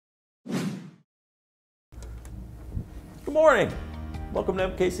Good morning. Welcome to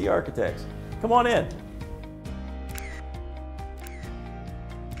MKC Architects. Come on in.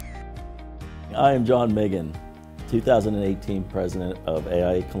 I am John Miggin, 2018 President of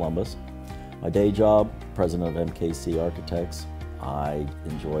AIA Columbus. My day job, President of MKC Architects. I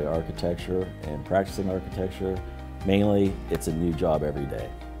enjoy architecture and practicing architecture. Mainly, it's a new job every day.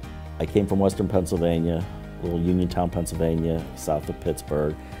 I came from Western Pennsylvania, little Uniontown, Pennsylvania, south of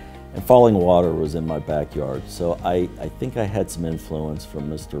Pittsburgh, and falling water was in my backyard. So I think I had some influence from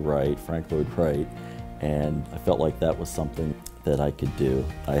Mr. Wright, Frank Lloyd Wright, and I felt like that was something that I could do.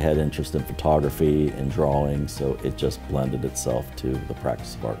 I had interest in photography and drawing, so it just blended itself to the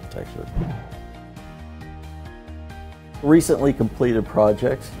practice of architecture. Recently completed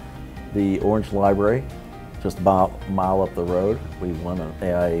project, the Orange Library, just about a mile up the road. We won an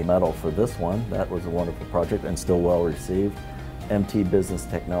AIA medal for this one. That was a wonderful project and still well received. MT Business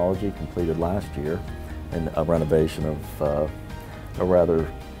Technology completed last year, and a renovation of a rather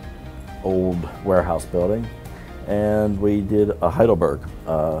old warehouse building. And we did a Heidelberg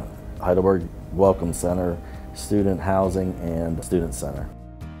Welcome Center, student housing and student center.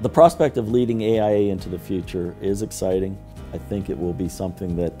 The prospect of leading AIA into the future is exciting. I think it will be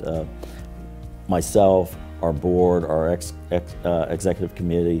something that myself, our board, our executive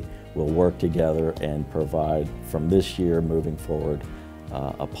committee will work together and provide from this year moving forward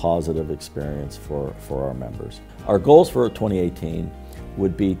a positive experience for our members. Our goals for 2018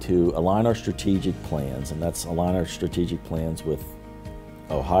 would be to align our strategic plans, and that's align our strategic plans with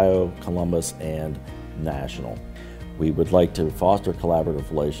Ohio, Columbus, and national. We would like to foster a collaborative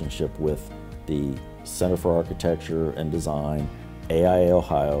relationship with the Center for Architecture and Design, AIA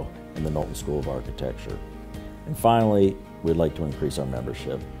Ohio, and the Knowlton School of Architecture. And finally, we'd like to increase our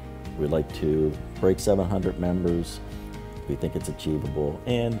membership. We'd like to break 700 members. We think it's achievable,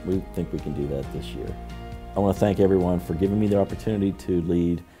 and we think we can do that this year. I want to thank everyone for giving me the opportunity to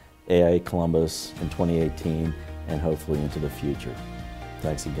lead AIA Columbus in 2018 and hopefully into the future.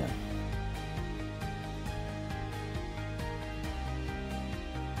 Thanks again.